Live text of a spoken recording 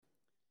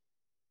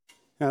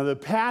Now, the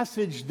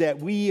passage that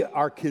we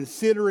are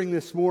considering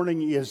this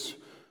morning is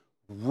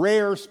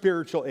rare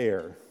spiritual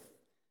air.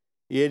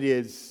 It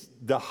is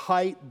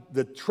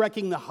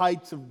trekking the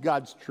heights of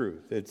God's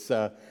truth. It's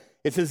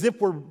as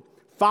if we're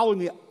following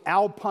the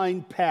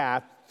alpine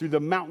path through the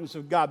mountains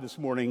of God this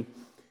morning.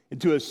 And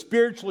to a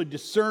spiritually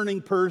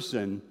discerning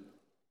person,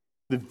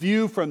 the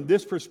view from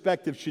this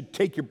perspective should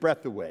take your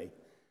breath away.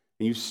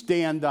 And you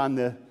stand on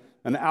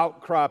an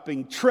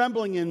outcropping,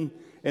 trembling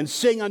and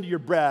saying under your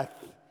breath,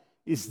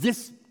 is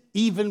this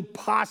even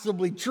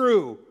possibly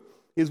true?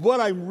 Is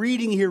what I'm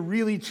reading here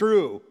really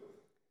true?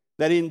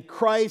 That in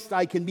Christ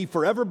I can be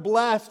forever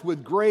blessed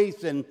with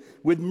grace and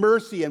with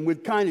mercy and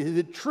with kindness. Is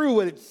it true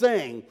what it's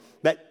saying?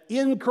 That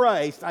in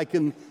Christ I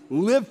can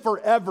live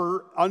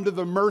forever under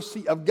the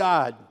mercy of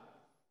God.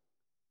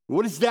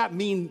 What does that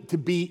mean to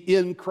be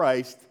in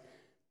Christ?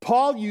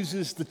 Paul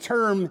uses the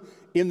term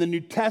in the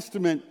New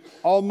Testament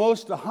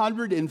almost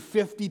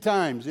 150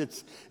 times.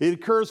 It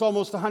occurs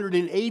almost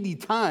 180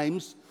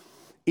 times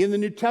in the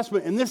New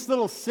Testament. In this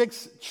little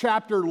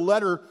 6-chapter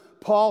letter,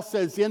 Paul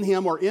says in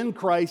him or in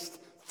Christ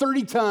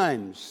 30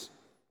 times.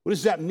 What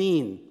does that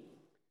mean?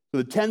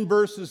 So the 10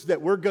 verses that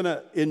we're going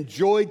to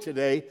enjoy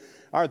today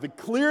are the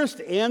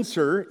clearest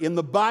answer in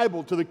the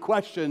Bible to the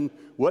question,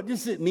 what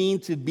does it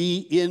mean to be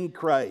in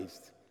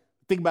Christ?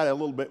 Think about it a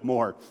little bit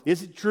more.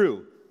 Is it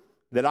true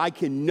that I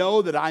can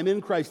know that I'm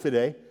in Christ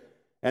today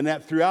and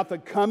that throughout the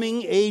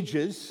coming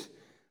ages,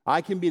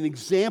 I can be an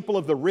example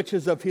of the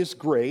riches of His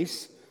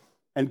grace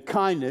and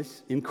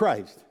kindness in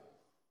Christ?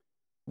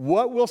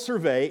 What we'll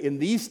survey in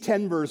these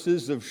 10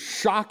 verses of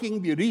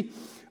shocking beauty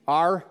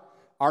are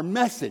our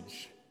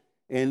message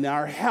and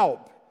our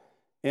help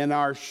and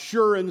our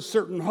sure and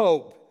certain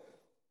hope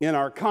and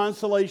our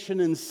consolation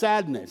and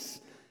sadness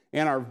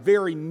and our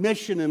very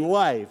mission in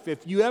life.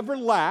 If you ever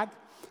lack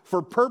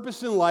for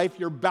purpose in life,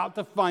 you're about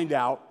to find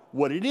out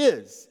what it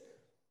is,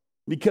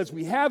 because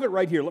we have it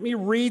right here. Let me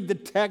read the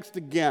text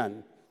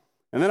again,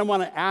 and then I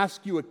want to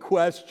ask you a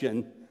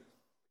question.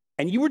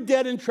 And you were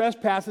dead in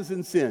trespasses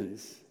and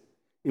sins,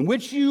 in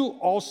which you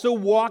also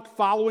walked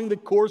following the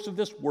course of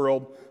this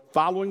world,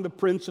 following the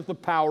prince of the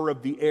power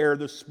of the air,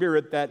 the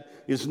spirit that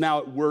is now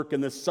at work in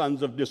the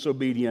sons of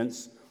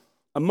disobedience,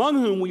 among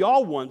whom we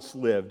all once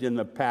lived in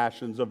the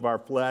passions of our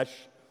flesh,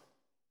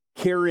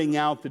 carrying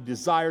out the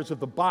desires of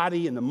the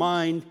body and the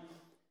mind,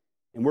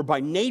 and were by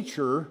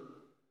nature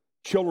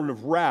children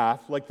of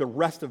wrath like the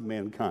rest of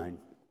mankind.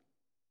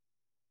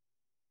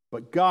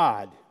 But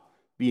God,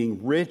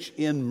 being rich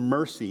in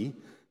mercy,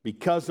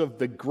 because of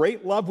the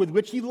great love with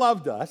which He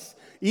loved us,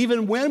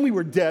 even when we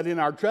were dead in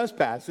our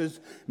trespasses,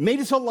 made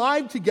us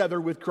alive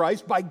together with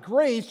Christ. By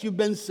grace you've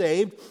been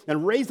saved,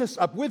 and raised us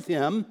up with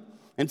Him,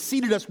 and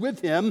seated us with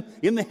Him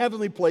in the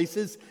heavenly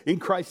places in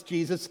Christ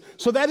Jesus,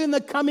 so that in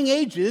the coming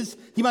ages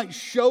He might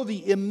show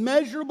the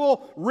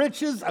immeasurable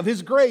riches of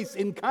His grace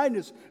in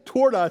kindness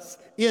toward us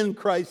in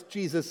Christ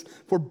Jesus.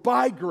 For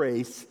by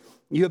grace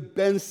you have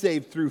been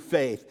saved through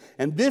faith.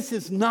 And this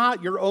is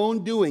not your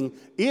own doing.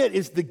 It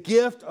is the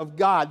gift of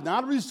God,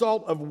 not a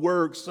result of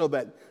works, so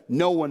that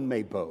no one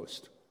may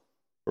boast.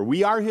 For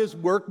we are His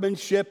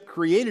workmanship,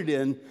 created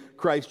in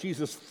Christ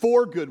Jesus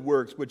for good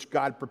works, which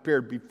God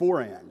prepared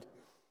beforehand,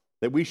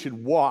 that we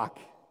should walk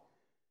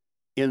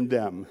in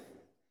them.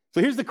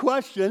 So here's the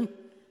question.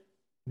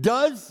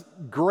 Does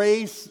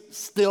grace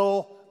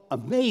still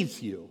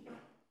amaze you?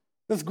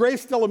 Does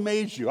grace still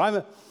amaze you?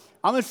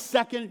 I'm a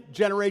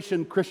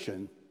second-generation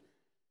Christian.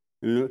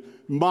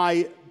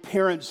 My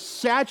parents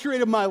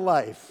saturated my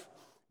life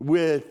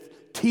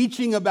with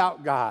teaching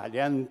about God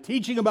and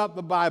teaching about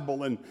the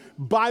Bible and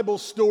Bible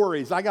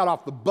stories. I got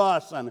off the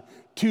bus on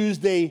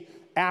Tuesday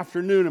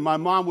afternoon, and my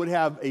mom would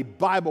have a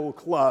Bible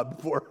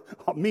club for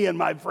me and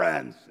my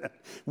friends.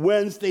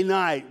 Wednesday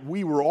night,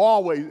 we were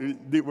always,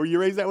 were you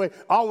raised that way?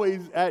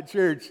 Always at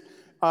church.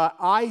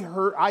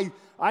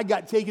 I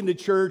got taken to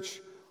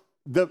church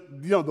the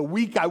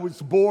week I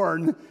was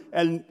born,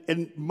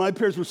 and my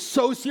parents were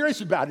so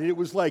serious about it. It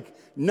was like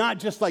not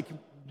just like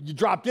you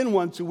dropped in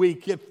once a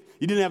week if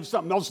you didn't have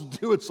something else to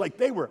do. It's like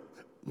they were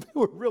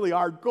really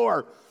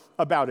hardcore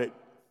about it.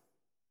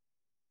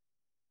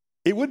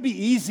 It would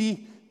be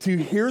easy to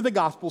hear the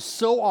gospel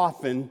so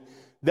often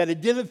that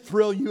it didn't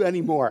thrill you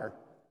anymore.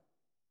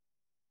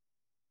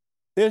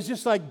 It was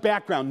just like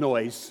background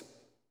noise.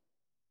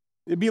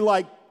 It'd be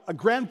like a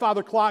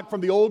grandfather clock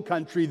from the old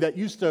country that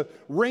used to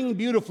ring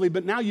beautifully,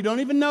 but now you don't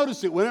even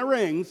notice it when it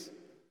rings.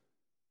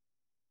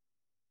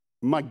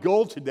 My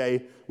goal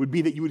today would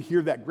be that you would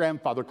hear that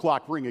grandfather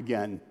clock ring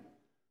again,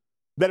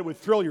 that it would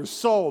thrill your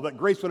soul, that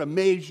grace would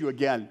amaze you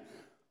again,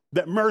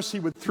 that mercy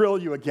would thrill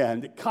you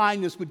again, that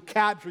kindness would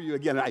capture you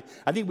again.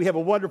 I think we have a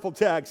wonderful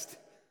text.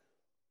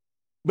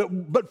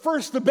 But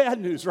first, the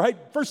bad news, right?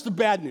 First, the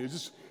bad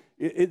news.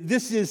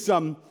 This is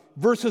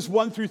verses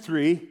 1 through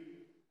 3.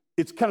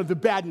 It's kind of the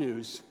bad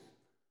news.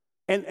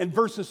 And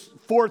verses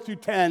 4 through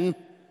 10,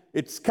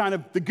 it's kind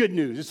of the good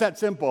news. It's that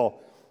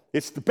simple.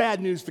 It's the bad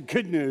news, the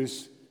good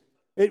news.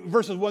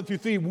 Verses 1 through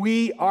 3,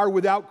 we are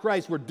without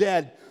Christ. We're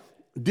dead,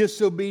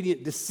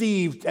 disobedient,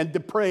 deceived, and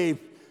depraved.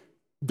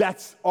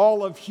 That's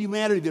all of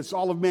humanity. That's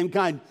all of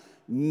mankind.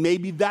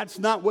 Maybe that's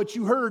not what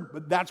you heard,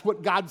 but that's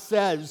what God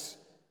says.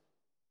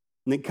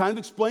 And it kind of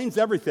explains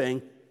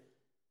everything.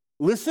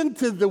 Listen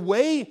to the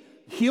way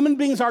human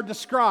beings are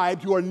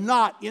described who are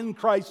not in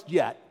Christ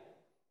yet.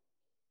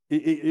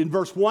 In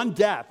verse 1,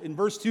 death. In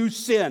verse 2,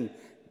 sin.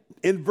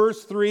 In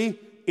verse 3,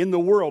 in the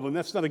world. And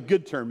that's not a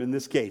good term in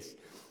this case.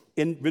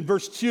 In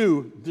verse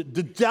 2,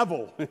 the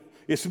devil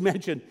is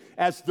mentioned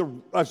as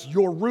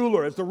your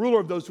ruler, as the ruler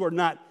of those who are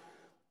not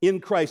in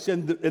Christ.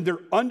 And they're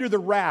under the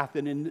wrath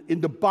and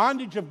in the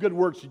bondage of good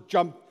works. You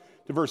jump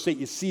to verse 8,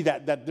 you see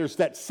that there's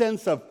that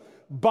sense of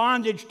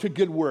bondage to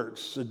good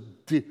works,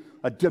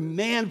 a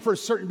demand for a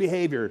certain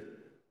behavior.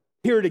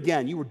 Hear it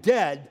again. You were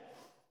dead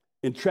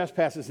in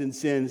trespasses and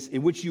sins,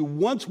 in which you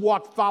once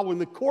walked following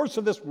the course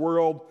of this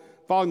world,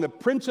 following the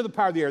prince of the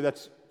power of the air.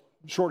 That's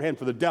shorthand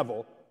for the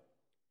devil.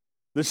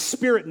 The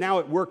spirit now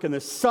at work in the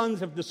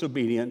sons of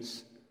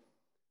disobedience,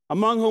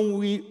 among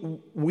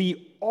whom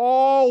we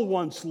all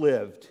once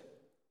lived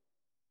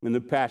in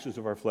the passions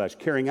of our flesh,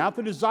 carrying out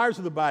the desires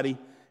of the body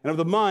and of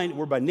the mind.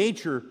 We're by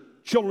nature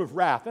children of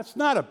wrath. That's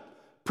not a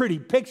pretty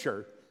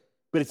picture,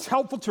 but it's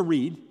helpful to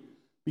read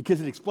because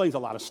it explains a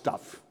lot of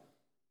stuff.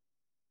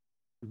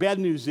 The bad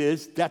news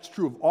is that's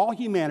true of all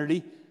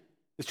humanity.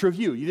 It's true of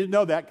you. You didn't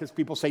know that because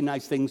people say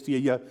nice things to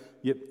you.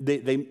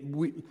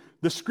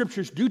 The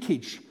scriptures do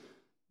teach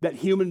that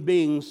human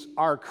beings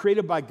are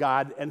created by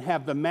God and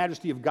have the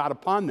majesty of God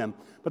upon them.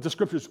 But the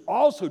scriptures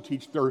also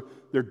teach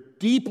they're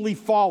deeply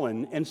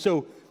fallen. And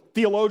so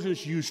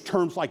theologians use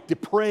terms like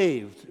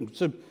depraved.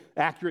 It's an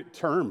accurate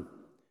term.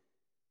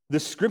 The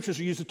scriptures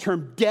use the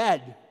term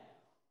dead.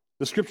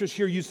 The scriptures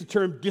here use the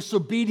term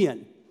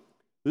disobedient.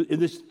 In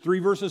these 3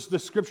 verses, the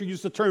scripture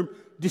used the term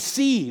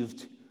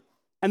deceived.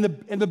 And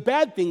the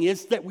bad thing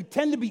is that we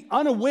tend to be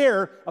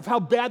unaware of how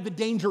bad the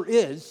danger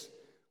is,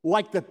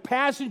 like the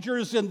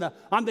passengers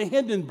on the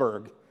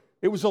Hindenburg.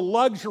 It was a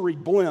luxury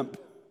blimp.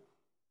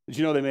 Did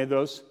you know they made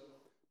those?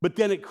 But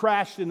then it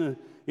crashed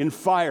in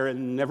fire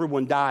and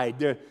everyone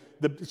died.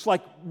 It's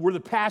like we're the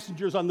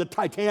passengers on the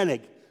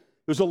Titanic.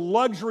 It was a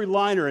luxury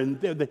liner,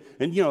 and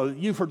you know,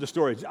 you've heard the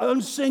story. It's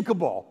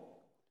unsinkable.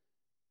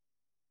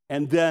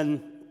 And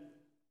then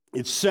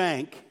it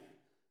sank,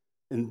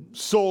 and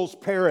souls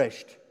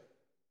perished.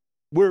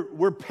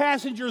 We're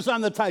passengers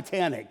on the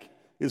Titanic,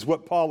 is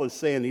what Paul is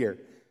saying here.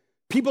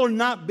 People are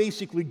not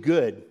basically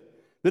good.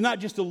 They're not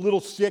just a little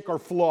sick or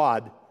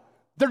flawed.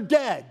 They're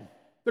dead.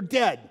 They're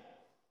dead.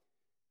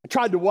 I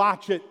tried to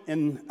watch it,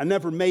 and I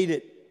never made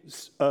it.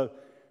 The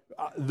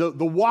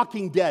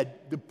Walking Dead,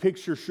 the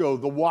picture show,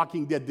 The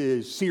Walking Dead,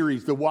 the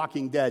series, The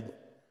Walking Dead,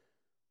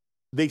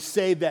 they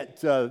say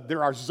that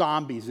there are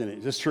zombies in it.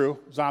 Is this true?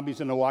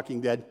 Zombies in The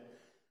Walking Dead?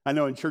 I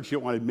know in church you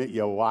don't want to admit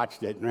you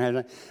watched it.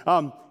 Right?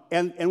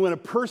 And when a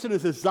person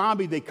is a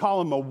zombie, they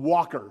call him a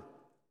walker.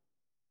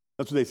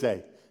 That's what they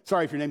say.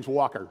 Sorry if your name's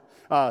Walker.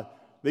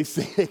 They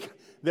say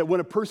that when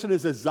a person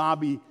is a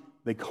zombie,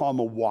 they call him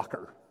a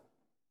walker.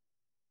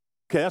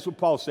 Okay, that's what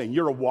Paul's saying.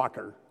 You're a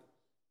walker.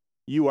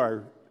 You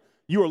are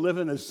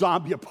living a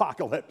zombie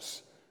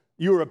apocalypse.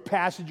 You are a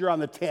passenger on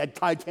the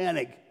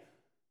Titanic.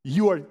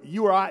 You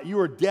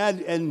are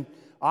dead and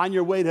on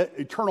your way to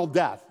eternal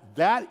death.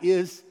 That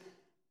is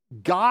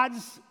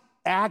God's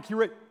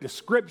accurate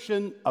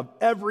description of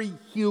every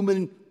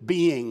human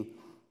being.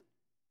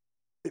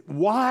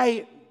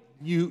 Why,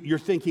 you're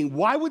thinking,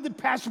 why would the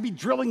pastor be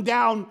drilling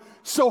down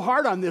so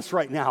hard on this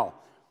right now?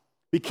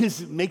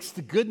 Because it makes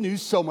the good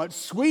news so much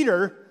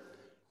sweeter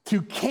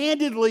to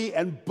candidly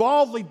and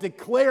boldly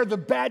declare the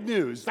bad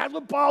news. That's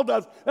what Paul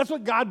does. That's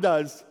what God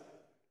does.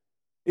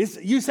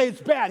 You say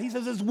it's bad. He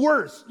says it's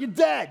worse. You're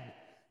dead.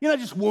 You're not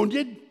just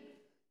wounded.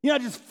 You're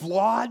not just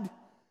flawed.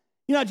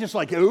 You're not just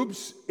like,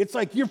 oops. It's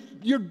like you're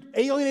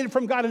alienated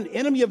from God, an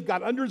enemy of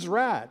God, under his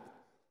wrath.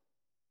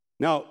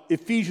 Now,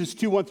 Ephesians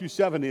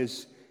 2:1-7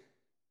 is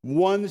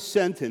one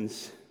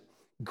sentence.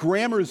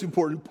 Grammar is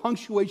important.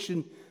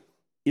 Punctuation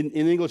in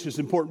English is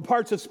important.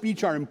 Parts of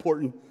speech are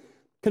important.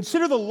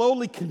 Consider the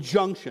lowly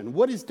conjunction.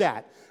 What is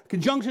that?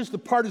 Conjunction is the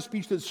part of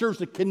speech that serves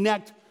to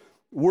connect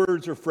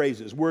words or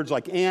phrases. Words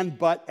like and,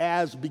 but,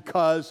 as,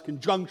 because,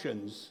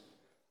 conjunctions.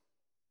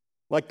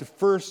 Like the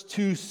first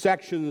 2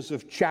 sections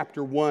of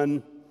chapter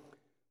 1,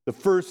 the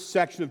first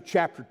section of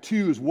chapter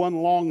 2 is one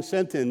long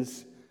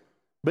sentence,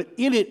 but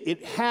in it,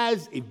 it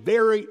has a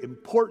very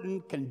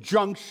important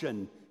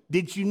conjunction.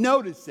 Did you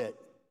notice it?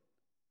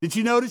 Did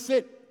you notice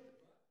it?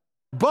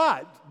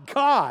 But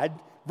God,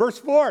 verse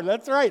 4,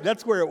 that's right,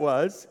 that's where it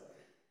was.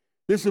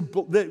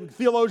 The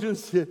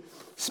theologians,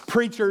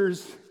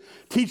 preachers,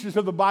 teachers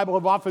of the Bible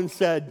have often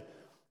said,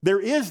 there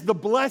is the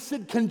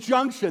blessed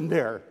conjunction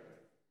there,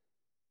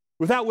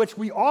 without which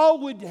we all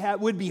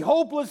would be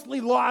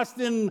hopelessly lost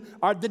in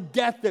the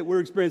death that we're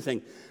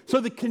experiencing. So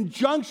the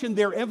conjunction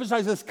there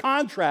emphasizes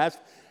contrast,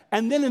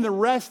 and then in the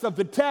rest of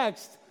the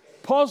text,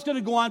 Paul's going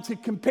to go on to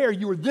compare.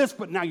 You were this,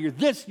 but now you're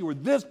this. You were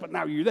this, but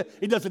now you're this.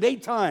 He does it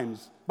 8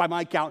 times by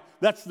my count.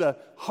 That's the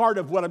heart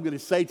of what I'm going to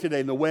say today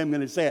and the way I'm going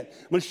to say it.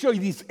 I'm going to show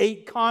you these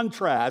 8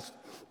 contrasts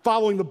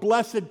following the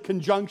blessed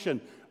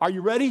conjunction. Are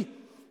you ready?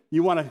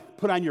 You want to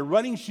put on your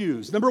running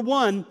shoes. Number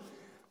one,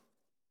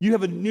 you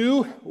have a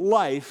new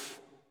life.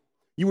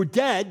 You were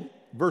dead,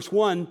 verse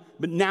 1,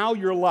 but now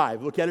you're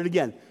alive. Look at it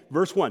again.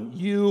 Verse 1,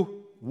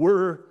 you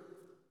were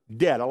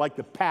dead. I like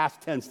the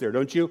past tense there,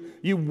 don't you?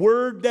 You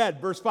were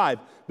dead, verse 5.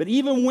 But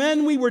even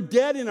when we were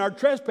dead in our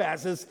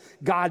trespasses,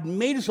 God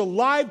made us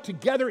alive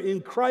together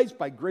in Christ.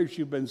 By grace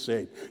you've been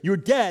saved. You're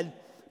dead,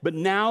 but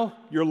now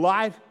you're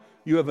alive.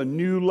 You have a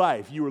new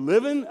life. You were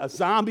living a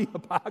zombie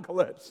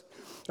apocalypse.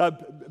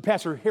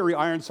 Pastor Harry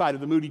Ironside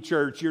of the Moody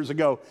Church years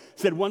ago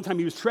said one time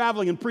he was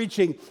traveling and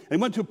preaching, and he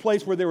went to a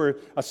place where there were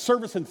a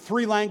service in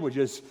 3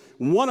 languages,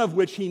 one of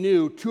which he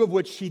knew, 2 of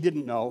which he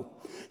didn't know.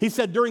 He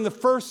said during the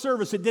first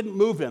service it didn't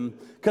move him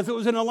because it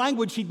was in a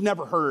language he'd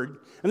never heard.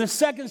 And the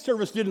second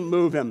service didn't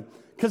move him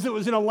because it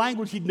was in a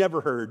language he'd never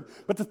heard.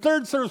 But the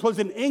third service was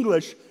in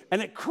English,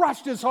 and it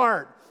crushed his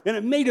heart. And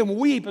it made him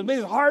weep. It made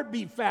his heart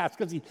beat fast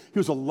because he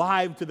was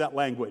alive to that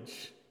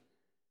language.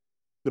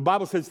 The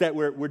Bible says that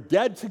we're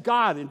dead to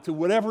God and to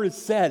whatever is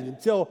said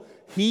until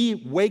he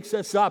wakes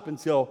us up,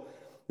 until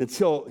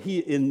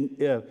he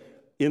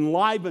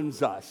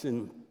enlivens us,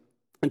 and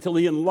until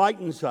he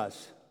enlightens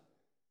us.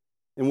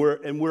 And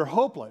we're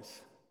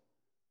hopeless.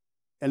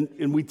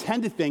 And we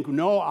tend to think,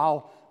 no,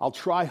 I'll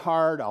try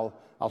hard.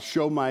 I'll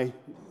show my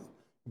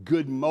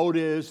good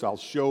motives. I'll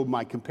show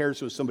my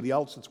comparison with somebody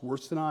else that's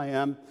worse than I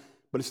am.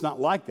 But it's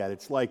not like that.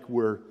 It's like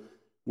we're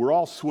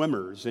all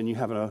swimmers, and you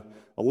have an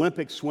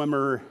Olympic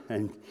swimmer,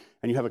 and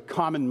you have a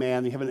common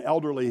man, you have an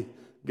elderly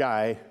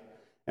guy,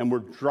 and we're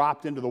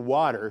dropped into the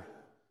water,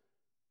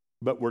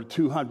 but we're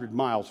 200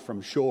 miles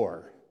from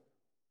shore.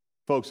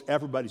 Folks,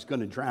 everybody's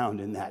going to drown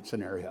in that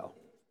scenario.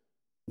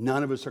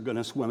 None of us are going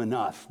to swim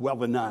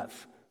well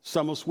enough.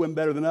 Some will swim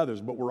better than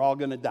others, but we're all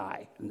going to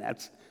die. And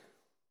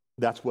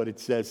that's what it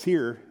says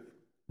here.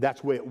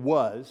 That's the way it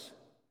was.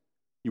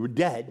 You were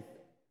dead.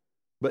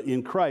 But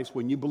in Christ,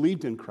 when you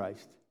believed in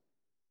Christ,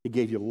 he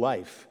gave you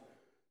life.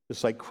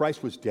 Just like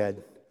Christ was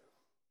dead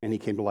and he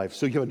came to life.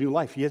 So you have a new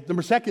life.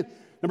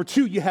 Number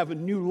 2, you have a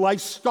new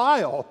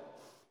lifestyle.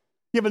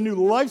 You have a new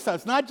lifestyle.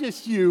 It's not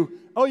just you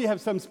have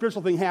some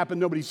spiritual thing happen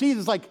nobody sees.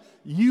 It's like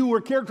you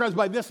were characterized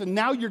by this and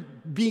now you're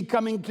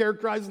becoming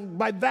characterized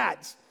by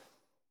that.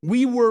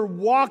 We were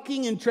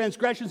walking in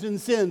transgressions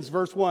and sins,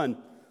 verse 1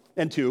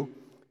 and 2.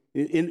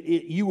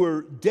 You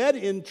were dead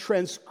in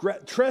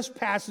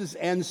trespasses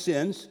and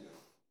sins,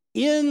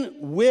 in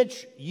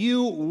which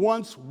you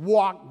once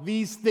walked.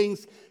 These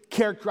things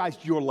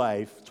characterized your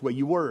life. It's what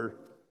you were.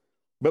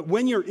 But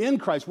when you're in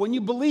Christ, when you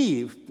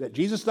believe that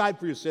Jesus died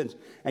for your sins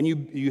and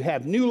you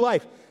have new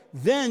life,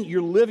 then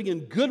you're living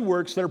in good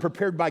works that are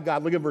prepared by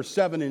God. Look at verse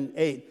 7 and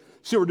 8.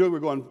 See what we're doing? We're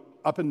going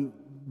up in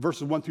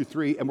verses 1 through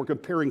 3, and we're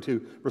comparing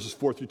to verses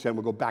 4 through 10.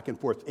 We'll go back and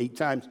forth 8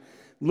 times.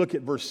 Look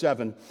at verse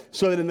 7.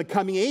 So that in the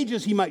coming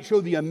ages he might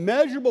show the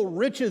immeasurable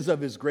riches of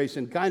his grace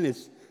and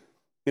kindness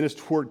in us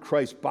toward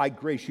Christ. By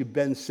grace you've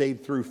been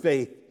saved through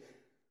faith.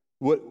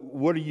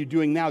 What are you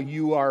doing now?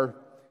 You are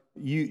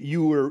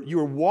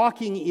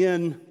walking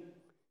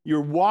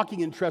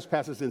in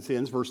trespasses and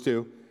sins, verse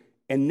 2.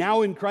 And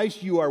now in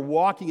Christ you are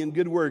walking in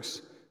good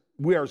works.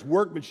 We are his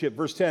workmanship,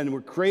 verse 10.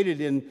 We're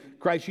created in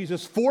Christ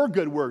Jesus for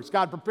good works.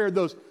 God prepared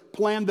those,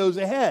 planned those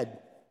ahead,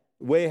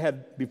 way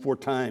ahead before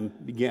time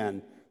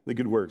began, the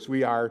good works.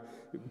 We are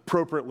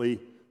appropriately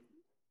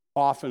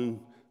often,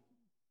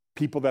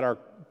 people that are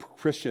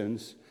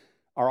Christians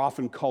are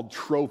often called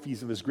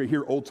trophies of his grace.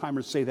 Hear old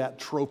timers say that,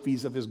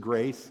 trophies of his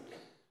grace.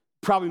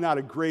 Probably not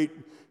a great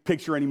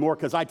picture anymore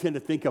because I tend to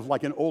think of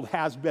like an old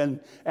has-been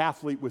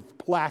athlete with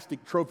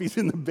plastic trophies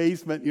in the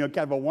basement, kind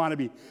of a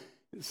wannabe.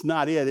 It's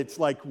not it. It's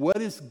like,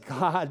 what is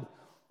God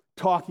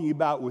talking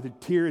about with a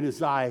tear in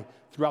his eye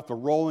throughout the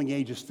rolling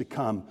ages to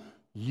come?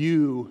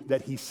 You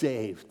that he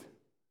saved.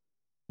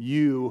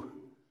 You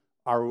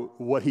are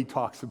what he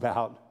talks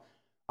about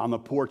on the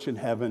porch in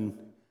heaven.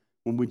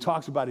 When we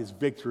talks about his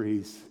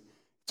victories,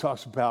 he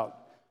talks about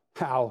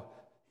how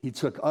he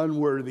took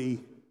unworthy,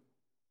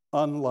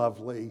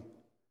 unlovely,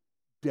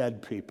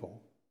 dead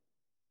people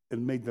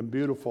and made them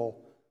beautiful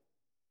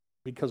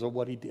because of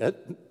what he did.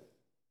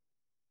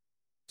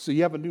 So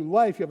you have a new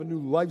life, you have a new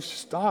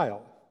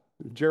lifestyle.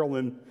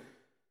 Geraldine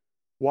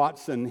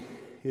Watson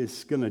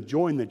is going to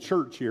join the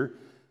church here.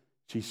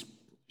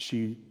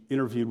 She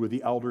interviewed with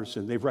the elders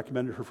and they've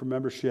recommended her for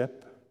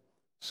membership.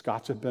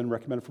 Scots have been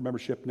recommended for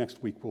membership.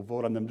 Next week we'll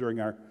vote on them during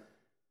our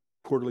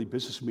quarterly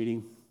business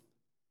meeting.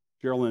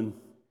 Geraldine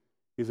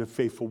is a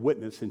faithful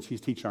witness and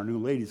she's teaching our new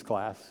ladies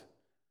class.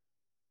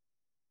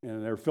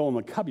 And they're filling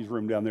the Cubbies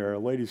room down there, a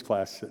ladies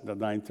class at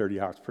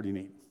 9:30 hours. Pretty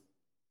neat.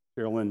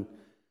 Geraldine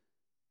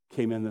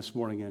came in this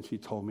morning and she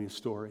told me a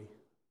story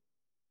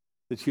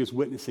that she was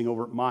witnessing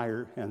over at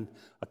Meyer, and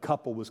a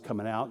couple was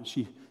coming out, and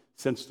she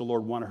sensed the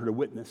Lord wanted her to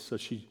witness, so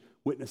she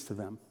witnessed to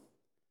them.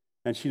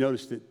 And she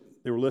noticed that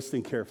they were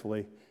listening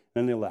carefully, and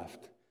then they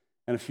left.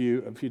 And a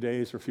few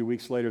days or a few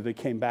weeks later, they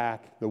came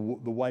back. The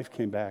wife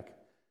came back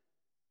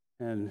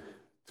and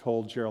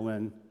told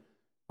Geraldine,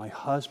 My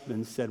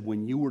husband said,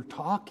 when you were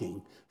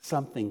talking,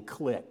 something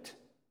clicked.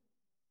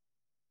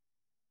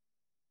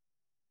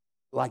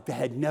 Like that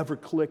had never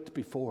clicked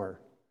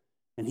before.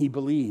 And he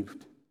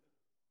believed.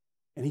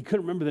 And he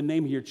couldn't remember the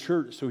name of your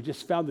church, so he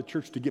just found the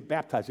church to get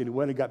baptized, and he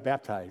went and got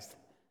baptized.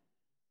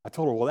 I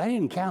told her, well, that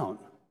didn't count.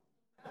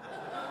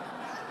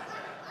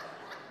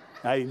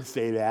 I didn't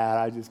say that.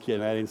 I was just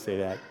kidding. I didn't say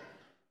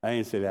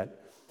that.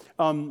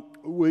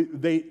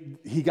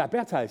 He got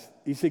baptized.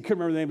 He said, couldn't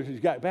remember the name, but he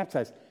got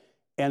baptized.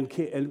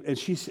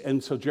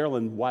 And so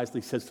Geraldine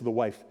wisely says to the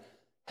wife,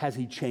 has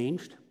he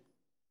changed?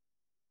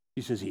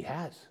 She says, he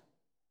has.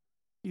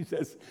 He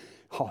says,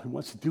 all he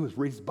wants to do is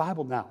read his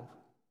Bible now.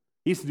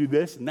 He used to do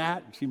this and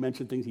that. She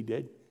mentioned things he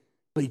did.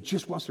 But he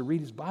just wants to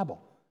read his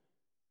Bible.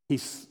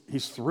 He's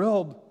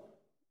thrilled.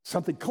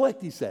 Something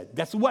clicked, he said.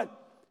 That's what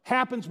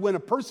happens when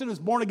a person is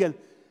born again.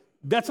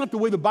 That's not the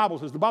way the Bible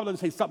says. The Bible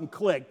doesn't say something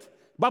clicked.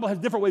 The Bible has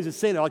different ways of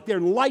saying it. Like they're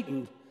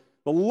enlightened.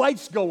 The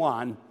lights go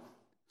on.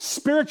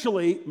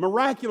 Spiritually,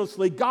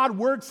 miraculously, God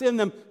works in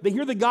them. They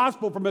hear the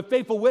gospel from a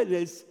faithful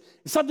witness.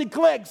 Something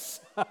clicks.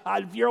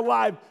 If you're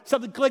alive,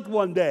 something clicked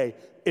one day.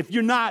 If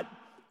you're not,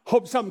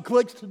 hope something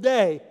clicks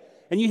today.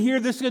 And you hear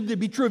this is to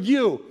be true of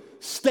you.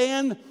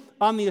 Stand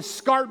on the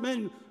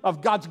escarpment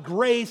of God's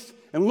grace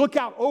and look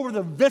out over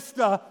the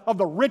vista of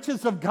the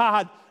riches of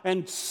God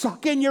and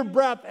suck in your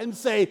breath and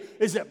say,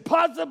 is it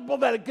possible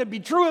that it could be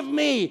true of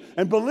me?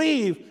 And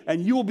believe,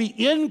 and you will be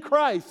in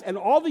Christ, and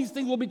all these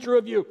things will be true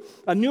of you.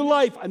 A new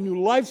life, a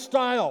new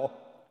lifestyle,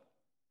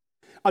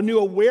 a new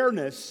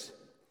awareness.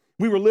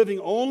 We were living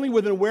only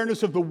with an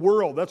awareness of the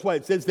world. That's why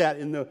it says that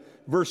in the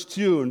verse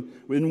 2,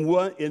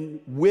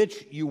 in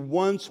which you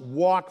once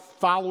walked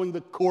following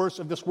the course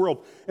of this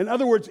world. In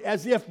other words,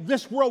 as if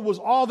this world was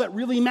all that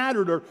really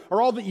mattered or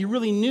all that you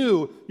really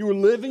knew. You were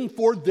living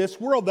for this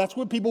world. That's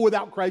what people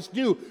without Christ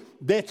do.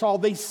 That's all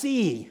they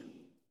see.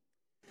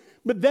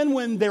 But then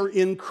when they're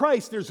in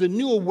Christ, there's a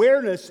new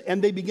awareness,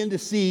 and they begin to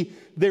see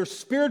they're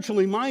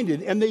spiritually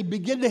minded, and they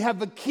begin to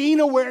have a keen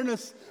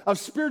awareness of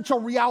spiritual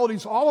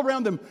realities all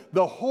around them.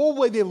 The whole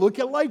way they look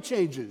at life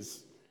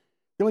changes.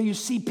 The way you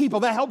see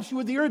people, that helps you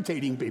with the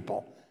irritating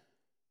people.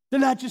 They're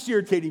not just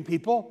irritating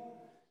people.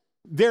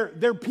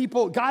 They're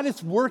people, God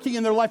is working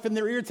in their life, and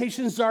their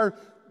irritations are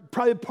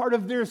probably part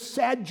of their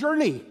sad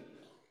journey.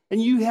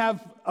 And you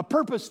have a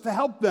purpose to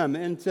help them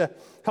and to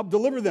help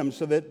deliver them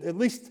so that at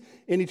least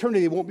in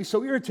eternity it won't be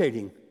so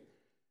irritating.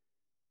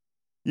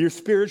 You're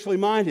spiritually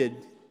minded.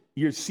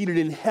 You're seated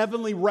in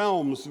heavenly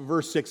realms,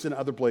 verse 6 and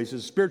other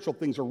places. Spiritual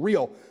things are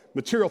real.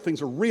 Material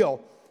things are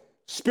real.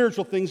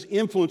 Spiritual things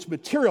influence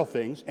material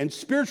things, and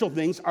spiritual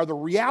things are the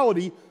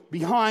reality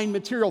behind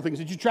material things.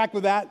 Did you track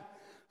with that?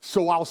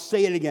 So I'll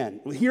say it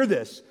again. Well, hear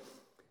this.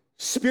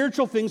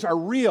 Spiritual things are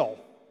real.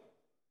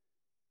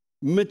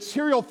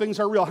 Material things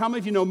are real. How many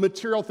of you know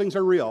material things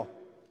are real?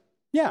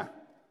 Yeah.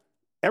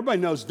 Everybody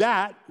knows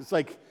that. It's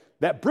like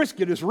that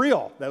brisket is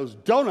real. Those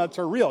donuts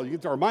are real. You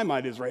get to where my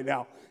mind is right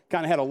now.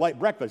 Kind of had a light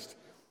breakfast.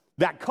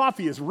 That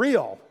coffee is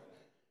real.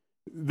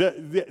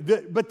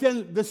 But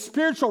then the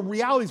spiritual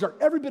realities are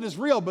every bit as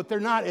real, but they're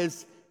not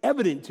as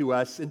evident to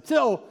us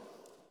until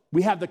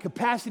we have the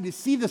capacity to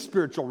see the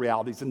spiritual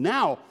realities. And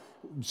now,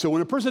 so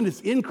when a person is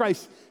in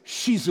Christ,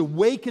 she's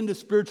awakened to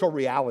spiritual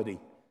reality.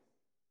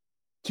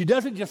 She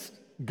doesn't just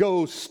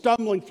go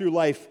stumbling through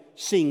life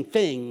seeing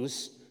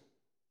things.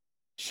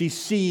 She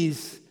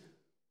sees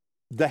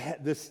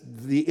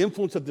the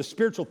influence of the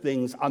spiritual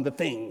things on the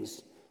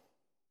things.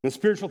 The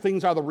spiritual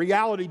things are the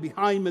reality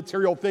behind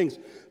material things.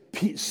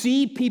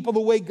 See people the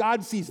way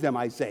God sees them,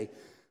 I say.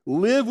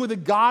 Live with a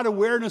God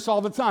awareness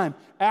all the time.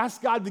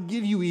 Ask God to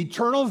give you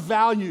eternal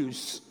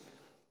values.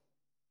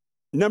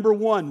 Number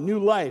 1, new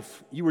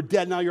life. You were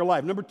dead, now you're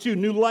alive. Number 2,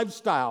 new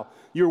lifestyle.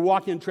 You were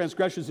walking in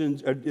transgressions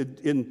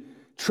in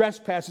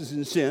trespasses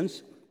and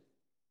sins.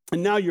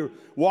 And now you're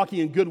walking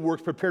in good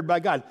works prepared by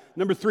God.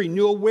 Number 3,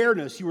 new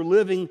awareness. You were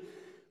living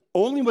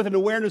only with an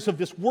awareness of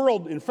this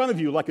world in front of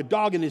you, like a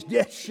dog in his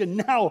dish. And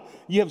now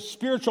you have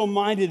spiritual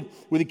minded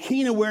with a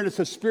keen awareness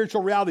of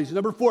spiritual realities.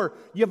 Number 4,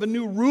 you have a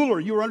new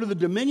ruler. You were under the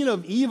dominion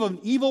of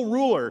evil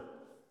ruler.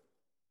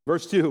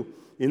 Verse 2,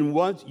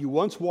 you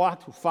once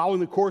walked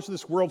following the course of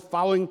this world,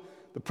 following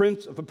the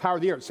prince of the power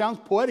of the air. It sounds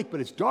poetic, but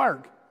it's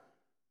dark.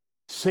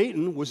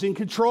 Satan was in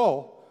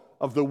control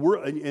of the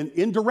world, and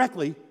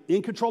indirectly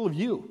in control of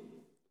you.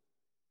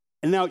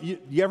 And now,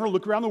 you ever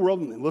look around the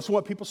world and listen to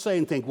what people say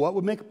and think, what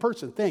would make a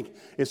person think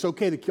it's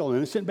okay to kill an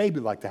innocent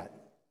baby like that?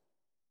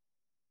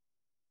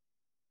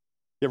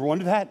 You ever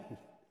wonder that?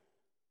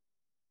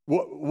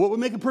 What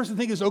would make a person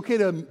think it's okay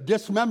to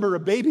dismember a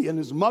baby in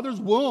his mother's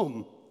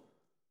womb?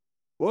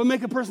 What would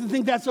make a person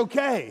think that's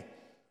okay?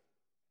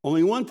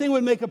 Only one thing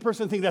would make a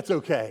person think that's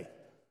okay.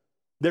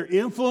 They're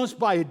influenced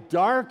by a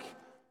dark,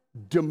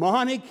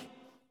 demonic,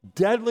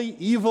 deadly,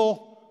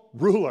 evil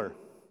ruler.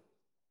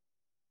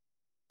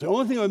 The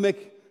only thing that would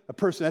make a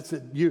person,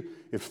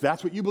 if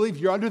that's what you believe,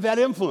 you're under that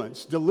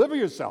influence. Deliver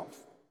yourself.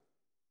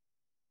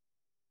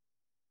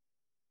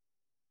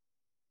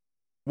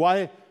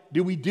 Why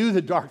do we do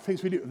the dark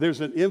things we do? There's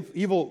an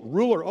evil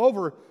ruler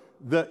over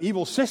the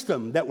evil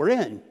system that we're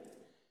in.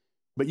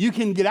 But you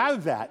can get out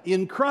of that.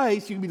 In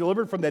Christ, you can be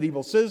delivered from that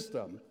evil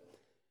system.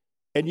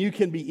 And you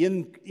can be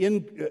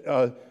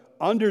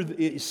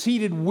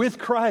seated with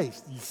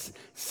Christ,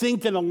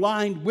 synced and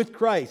aligned with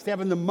Christ,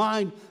 having the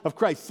mind of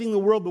Christ, seeing the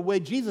world the way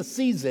Jesus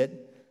sees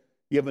it.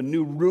 You have a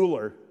new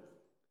ruler.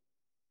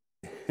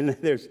 And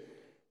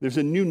there's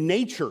a new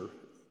nature.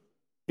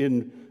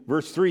 In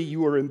verse 3,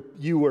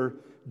 you were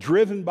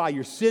driven by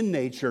your sin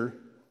nature.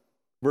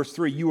 Verse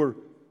 3, you were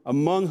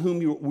among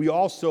whom we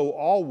also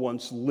all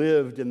once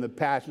lived in the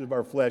passions of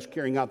our flesh,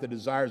 carrying out the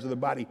desires of the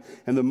body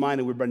and the mind,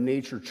 and we were by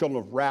nature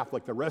children of wrath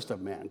like the rest of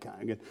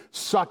mankind. Get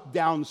sucked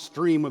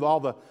downstream with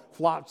all the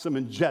flotsam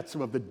and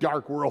jetsam of the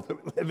dark world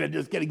that we live in,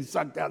 just getting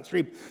sucked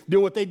downstream,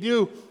 doing what they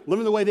do,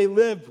 living the way they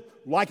live,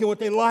 liking what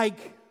they like.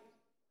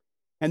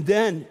 And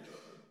then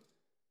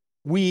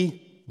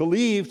we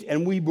believed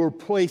and we were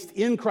placed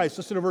in Christ.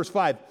 Listen to verse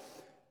 5.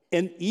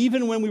 And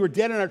even when we were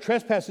dead in our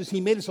trespasses, he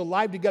made us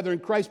alive together in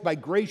Christ. By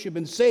grace you've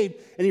been saved.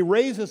 And he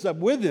raised us up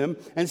with him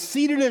and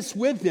seated us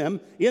with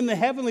him in the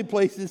heavenly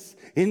places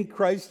in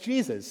Christ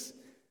Jesus.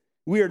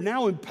 We are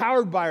now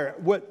empowered by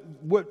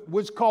what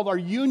was called our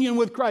union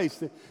with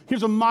Christ.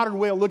 Here's a modern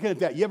way of looking at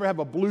that. You ever have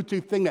a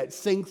Bluetooth thing that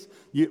syncs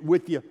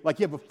with you? Like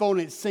you have a phone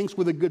and it syncs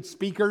with a good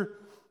speaker?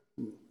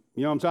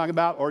 You know what I'm talking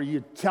about? Or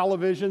your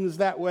television's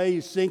that way.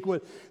 You sync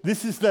with.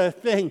 This is the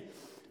thing.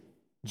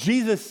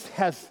 Jesus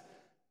has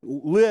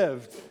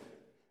lived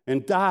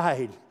and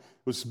died,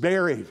 was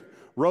buried,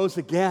 rose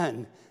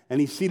again,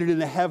 and he's seated in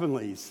the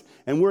heavenlies.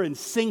 And we're in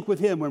sync with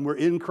him when we're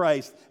in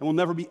Christ, and we'll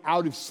never be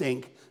out of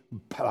sync.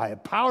 By a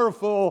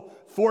powerful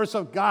force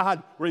of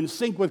God, we're in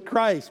sync with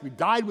Christ. We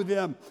died with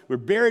him, we're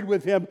buried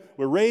with him,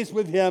 we're raised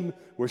with him,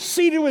 we're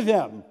seated with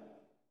him.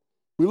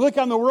 We look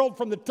on the world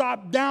from the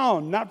top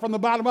down, not from the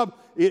bottom up,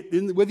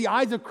 with the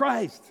eyes of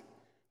Christ.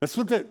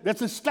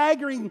 That's a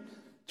staggering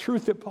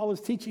truth that Paul is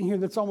teaching here.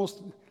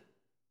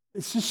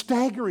 It's just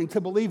staggering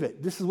to believe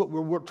it. This is what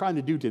we're trying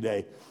to do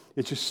today.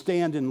 It's just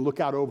stand and look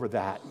out over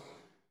that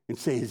and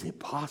say, is it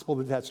possible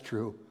that that's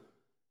true?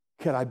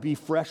 Can I be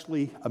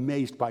freshly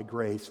amazed by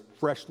grace,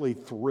 freshly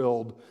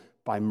thrilled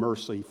by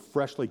mercy,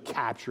 freshly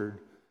captured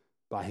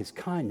by his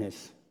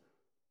kindness?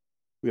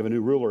 We have a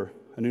new ruler,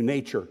 a new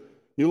nature,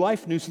 new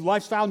life, new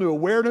lifestyle, new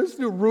awareness,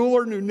 new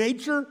ruler, new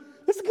nature.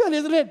 That's good,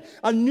 isn't it?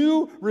 A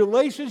new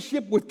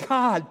relationship with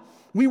God.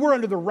 We were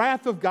under the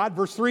wrath of God,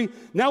 verse 3.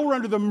 Now we're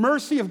under the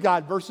mercy of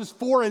God. Verses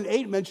 4 and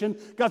 8 mention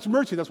God's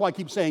mercy. That's why I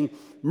keep saying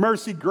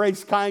mercy,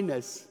 grace,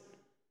 kindness.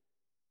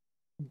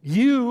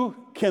 You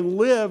can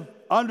live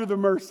under the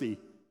mercy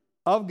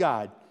of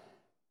God,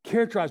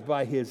 characterized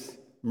by his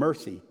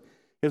mercy.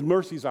 His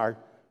mercies are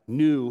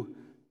new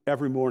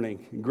every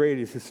morning. And great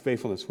is his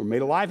faithfulness. We're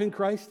made alive in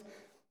Christ,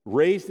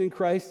 raised in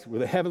Christ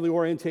with a heavenly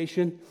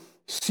orientation,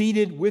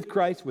 seated with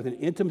Christ, with an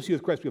intimacy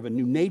with Christ. We have a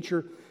new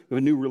nature. We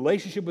have a new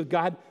relationship with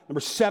God. Number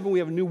 7, we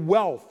have a new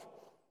wealth.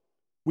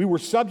 We were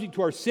subject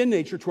to our sin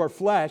nature, to our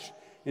flesh,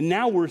 and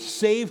now we're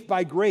saved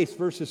by grace.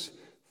 Verses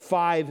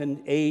 5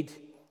 and 8.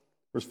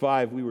 Verse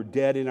 5, we were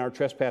dead in our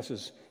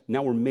trespasses.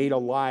 Now we're made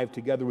alive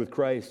together with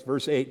Christ.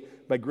 Verse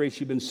 8, by grace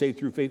you've been saved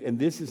through faith. And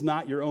this is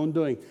not your own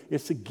doing.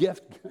 It's a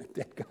gift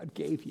that God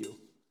gave you.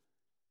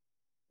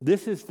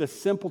 This is the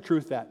simple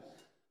truth that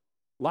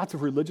lots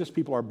of religious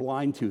people are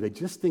blind to. They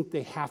just think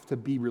they have to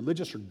be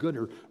religious or good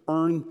or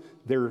earn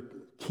their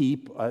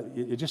keep.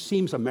 It just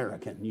seems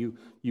American.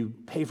 You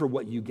pay for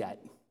what you get.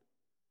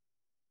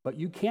 But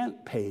you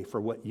can't pay for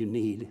what you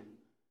need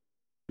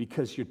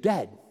because you're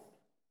dead.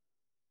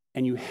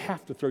 And you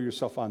have to throw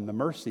yourself on the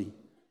mercy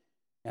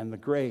and the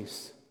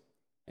grace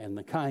and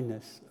the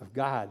kindness of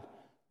God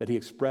that he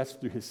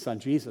expressed through his son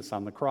Jesus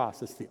on the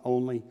cross. It's the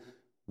only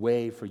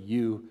way for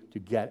you to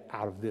get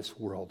out of this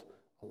world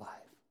alive.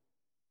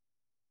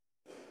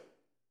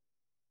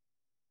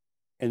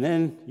 And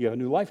then you have a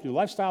new life, new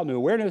lifestyle, new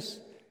awareness,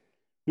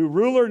 new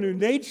ruler, new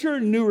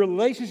nature, new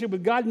relationship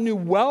with God, new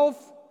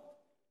wealth,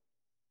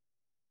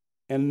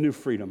 and new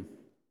freedom.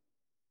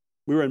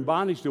 We were in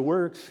bondage to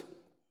works.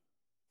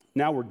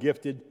 Now we're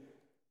gifted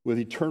with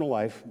eternal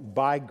life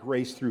by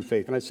grace through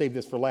faith. And I saved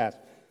this for last.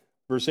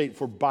 Verse 8,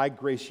 for by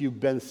grace you've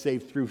been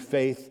saved through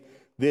faith.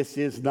 This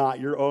is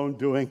not your own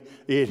doing.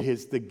 It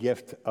is the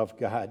gift of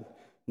God.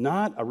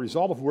 Not a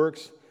result of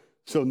works,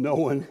 so no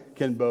one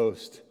can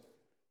boast.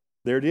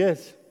 There it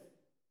is.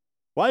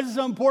 Why is it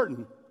so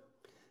important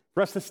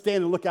for us to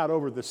stand and look out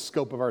over the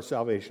scope of our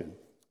salvation?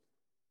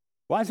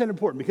 Why is that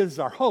important? Because it's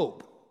our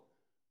hope.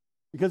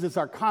 Because it's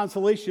our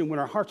consolation when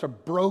our hearts are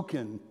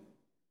broken.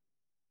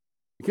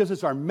 Because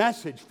it's our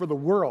message for the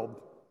world.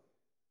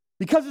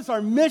 Because it's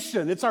our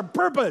mission. It's our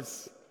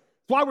purpose.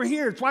 It's why we're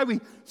here. It's why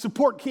we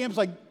support camps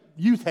like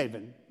Youth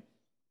Haven.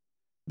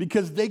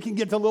 Because they can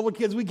get to little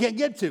kids we can't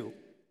get to.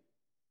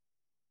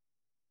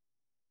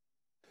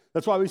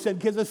 That's why we send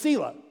kids to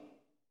Sela.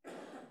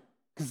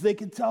 Because they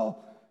can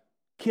tell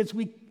kids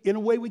in a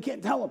way we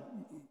can't tell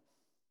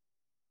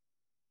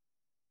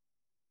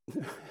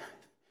them.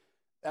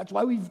 That's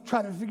why we've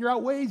tried to figure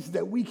out ways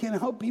that we can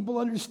help people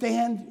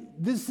understand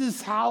this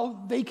is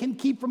how they can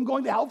keep from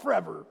going to hell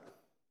forever.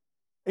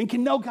 and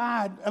can know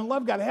God and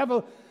love God, have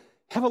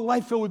a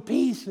life filled with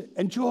peace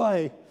and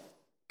joy,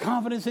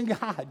 confidence in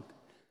God.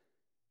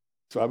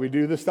 That's why we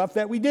do the stuff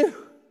that we do.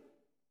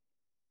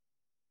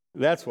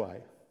 That's why.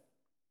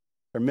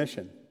 Our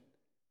mission.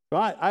 So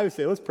I would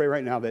say, let's pray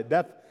right now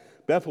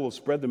that Bethel will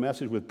spread the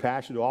message with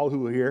passion to all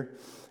who are here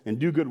and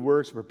do good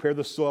works, prepare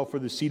the soil for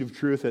the seed of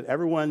truth, that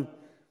everyone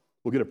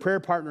will get a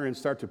prayer partner and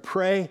start to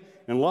pray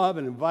and love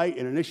and invite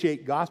and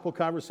initiate gospel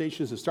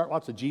conversations and start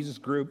lots of Jesus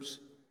groups.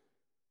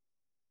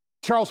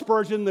 Charles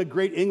Spurgeon, the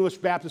great English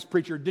Baptist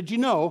preacher, did you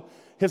know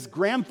his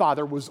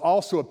grandfather was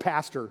also a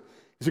pastor?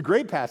 He's a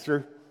great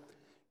pastor.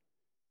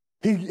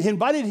 He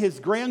invited his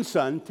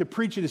grandson to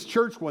preach at his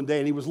church one day,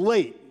 and he was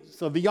late.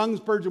 So the young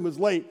Spurgeon was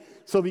late.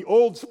 So the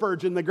old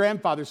Spurgeon, the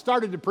grandfather,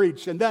 started to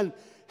preach. And then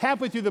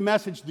halfway through the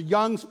message, the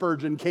young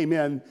Spurgeon came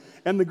in.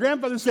 And the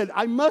grandfather said,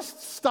 I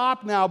must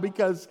stop now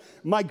because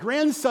my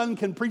grandson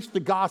can preach the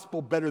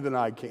gospel better than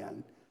I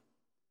can.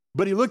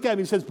 But he looked at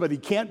me and says, but he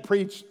can't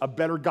preach a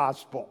better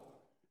gospel.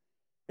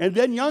 And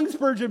then young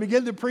Spurgeon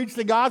began to preach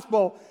the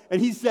gospel. And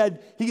he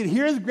said he could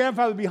hear his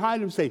grandfather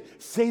behind him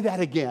say that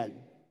again.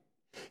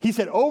 He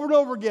said over and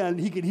over again,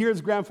 he could hear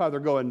his grandfather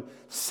going,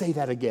 say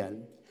that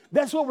again.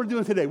 That's what we're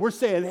doing today. We're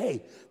saying,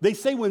 hey, they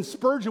say when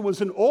Spurgeon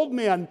was an old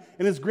man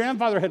and his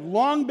grandfather had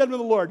long been with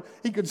the Lord,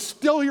 he could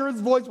still hear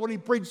his voice when he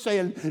preached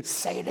saying,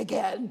 say it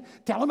again.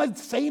 Tell him the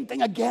same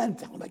thing again.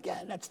 Tell him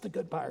again. That's the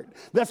good part.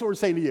 That's what we're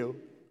saying to you.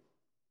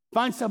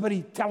 Find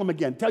somebody, tell them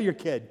again. Tell your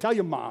kid, tell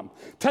your mom,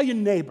 tell your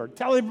neighbor,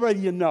 tell everybody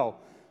you know.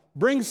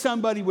 Bring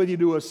somebody with you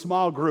to a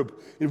small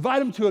group. Invite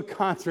them to a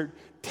concert.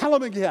 Tell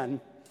them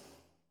again.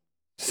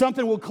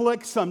 Something will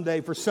click someday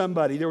for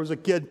somebody. There was a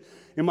kid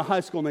in my high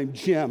school named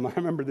Jim. I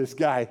remember this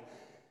guy.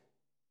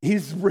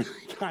 He's really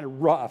kind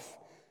of rough.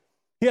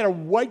 He had a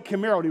white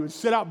Camaro, and he would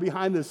sit out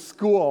behind the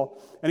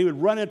school, and he would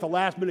run in at the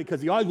last minute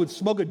because he always would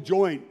smoke a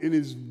joint in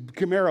his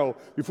Camaro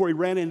before he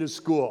ran into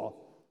school.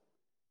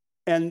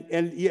 And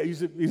yeah,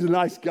 he's a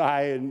nice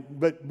guy,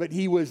 but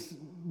he was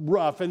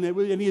rough, and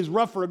he was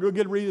rough for a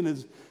good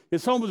reason.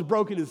 His home was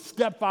broken. His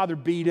stepfather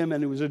beat him,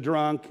 and he was a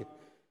drunk.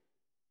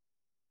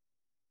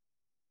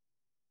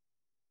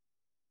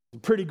 A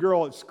pretty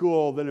girl at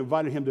school then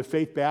invited him to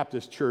Faith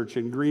Baptist Church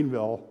in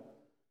Greenville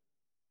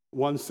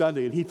one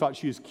Sunday, and he thought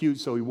she was cute,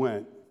 so he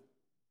went.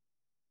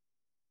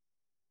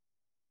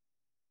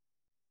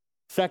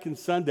 Second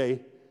Sunday,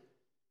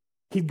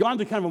 he'd gone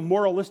to kind of a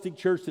moralistic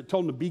church that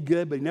told him to be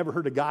good, but he never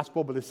heard the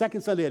gospel. But the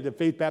second Sunday at the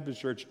Faith Baptist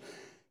Church,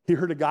 he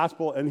heard the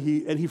gospel, and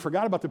he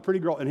forgot about the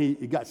pretty girl, and he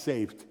got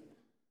saved.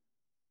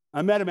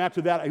 I met him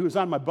after that. He was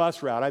on my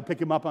bus route. I'd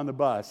pick him up on the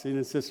bus. He and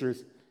his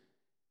sisters.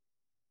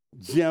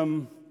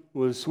 Jim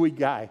was a sweet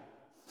guy.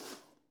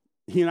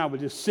 He and I would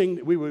just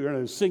sing. We were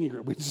in a singing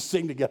group. We'd just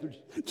sing together,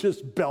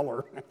 just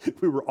beller.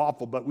 We were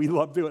awful, but we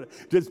loved doing it.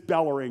 Just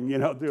bellering,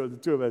 the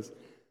two of us.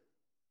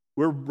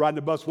 We were riding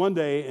the bus one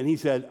day, and he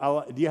said,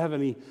 do you have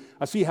any,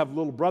 I see you have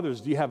little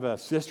brothers. Do you have a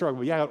sister? I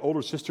go, yeah, I got an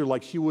older sister.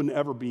 Like, she wouldn't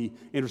ever be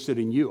interested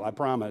in you, I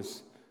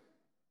promise.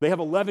 They have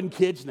 11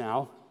 kids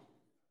now,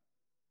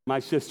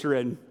 my sister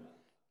and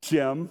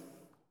Jim.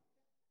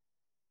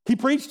 He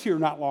preached here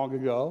not long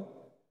ago.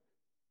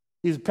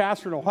 He's a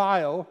pastor in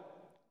Ohio.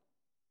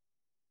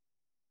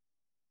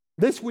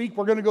 This week,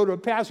 we're going to go to a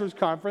pastor's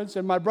conference,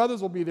 and my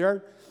brothers will be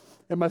there,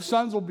 and my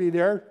sons will be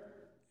there,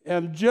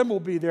 and Jim will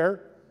be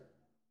there.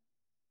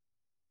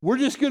 We're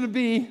just going to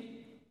be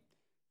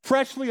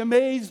freshly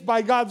amazed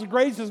by God's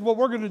grace is what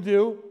we're going to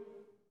do.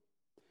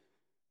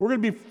 We're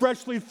going to be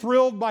freshly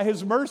thrilled by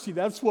His mercy.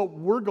 That's what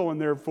we're going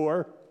there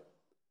for.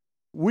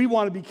 We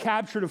want to be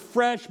captured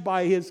afresh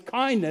by His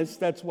kindness.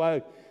 That's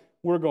why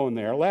we're going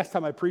there. Last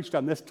time I preached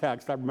on this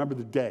text, I remember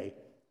the day.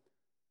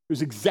 It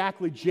was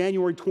exactly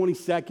January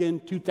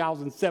 22nd,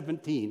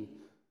 2017. I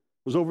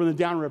was over in the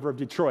downriver of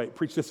Detroit,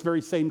 preached this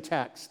very same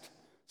text.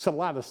 Said a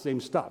lot of the same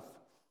stuff.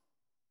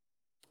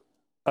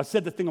 I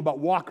said the thing about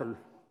Walker.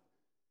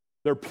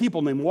 There are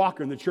people named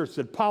Walker in the church.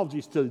 Said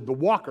apologies to the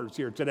Walkers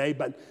here today,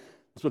 but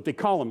that's what they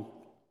call them.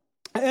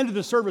 I ended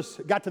the service,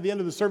 got to the end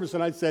of the service,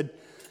 and I said,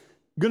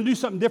 I'm going to do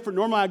something different.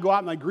 Normally I go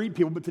out and I greet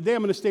people, but today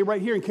I'm going to stay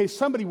right here in case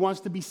somebody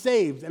wants to be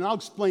saved, and I'll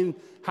explain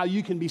how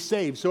you can be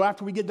saved. So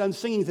after we get done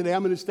singing today,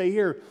 I'm going to stay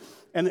here,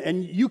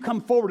 and you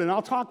come forward, and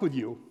I'll talk with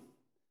you.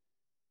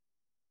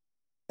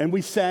 And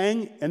we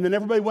sang, and then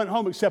everybody went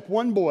home except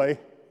one boy,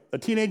 a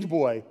teenage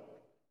boy,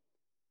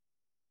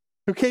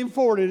 who came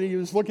forward, and he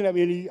was looking at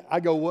me, and I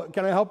go, what,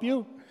 can I help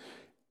you?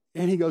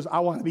 And he goes, I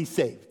want to be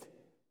saved.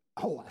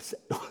 Oh, I said,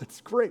 oh,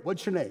 that's great.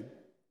 What's your name?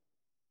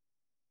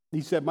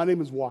 He said, my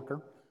name is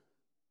Walker.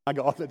 I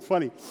go, oh, that's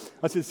funny.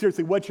 I said,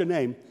 seriously, what's your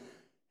name?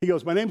 He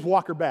goes, my name's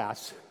Walker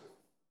Bass.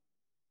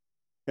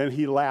 And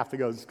he laughed. He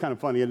goes, it's kind of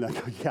funny. And I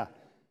go, yeah.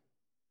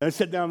 And I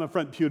sat down in the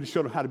front pew to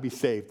show him how to be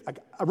saved.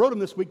 I wrote him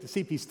this week to see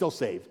if he's still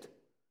saved.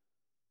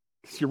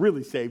 If you're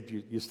really saved,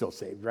 you're still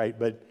saved, right?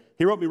 But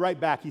he wrote me right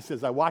back. He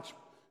says, I watch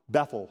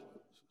Bethel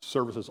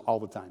services all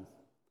the time.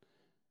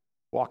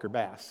 Walker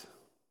Bass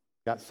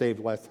got saved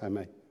last time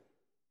I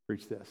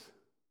preached this.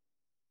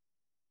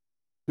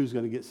 Who's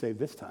going to get saved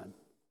this time?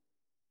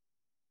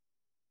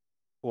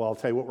 Well, I'll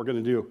tell you what we're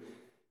going to do.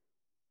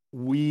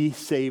 We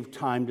saved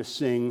time to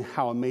sing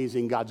How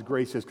Amazing God's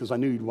Grace Is, because I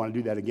knew you'd want to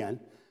do that again.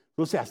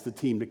 Let's ask the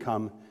team to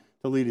come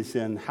to lead us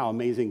in How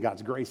Amazing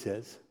God's Grace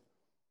Is.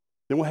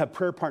 Then we'll have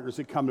prayer partners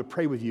that come to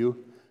pray with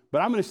you.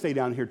 But I'm going to stay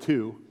down here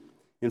too,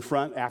 in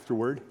front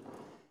afterward.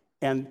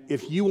 And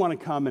if you want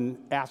to come and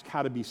ask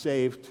how to be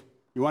saved,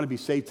 you want to be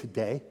saved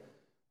today,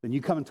 then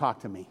you come and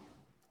talk to me.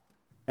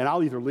 And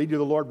I'll either lead you to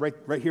the Lord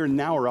right here and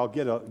now, or I'll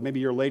get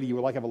maybe your lady, you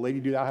would like to have a lady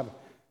do that.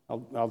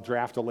 I'll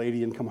draft a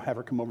lady and have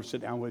her come over,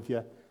 sit down with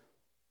you.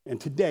 And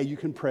today you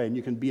can pray and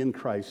you can be in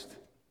Christ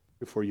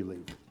before you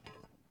leave.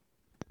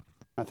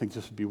 I think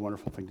this would be a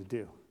wonderful thing to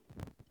do.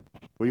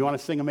 Well, you want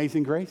to sing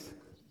Amazing Grace?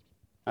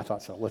 I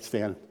thought so. Let's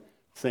stand,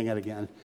 sing it again.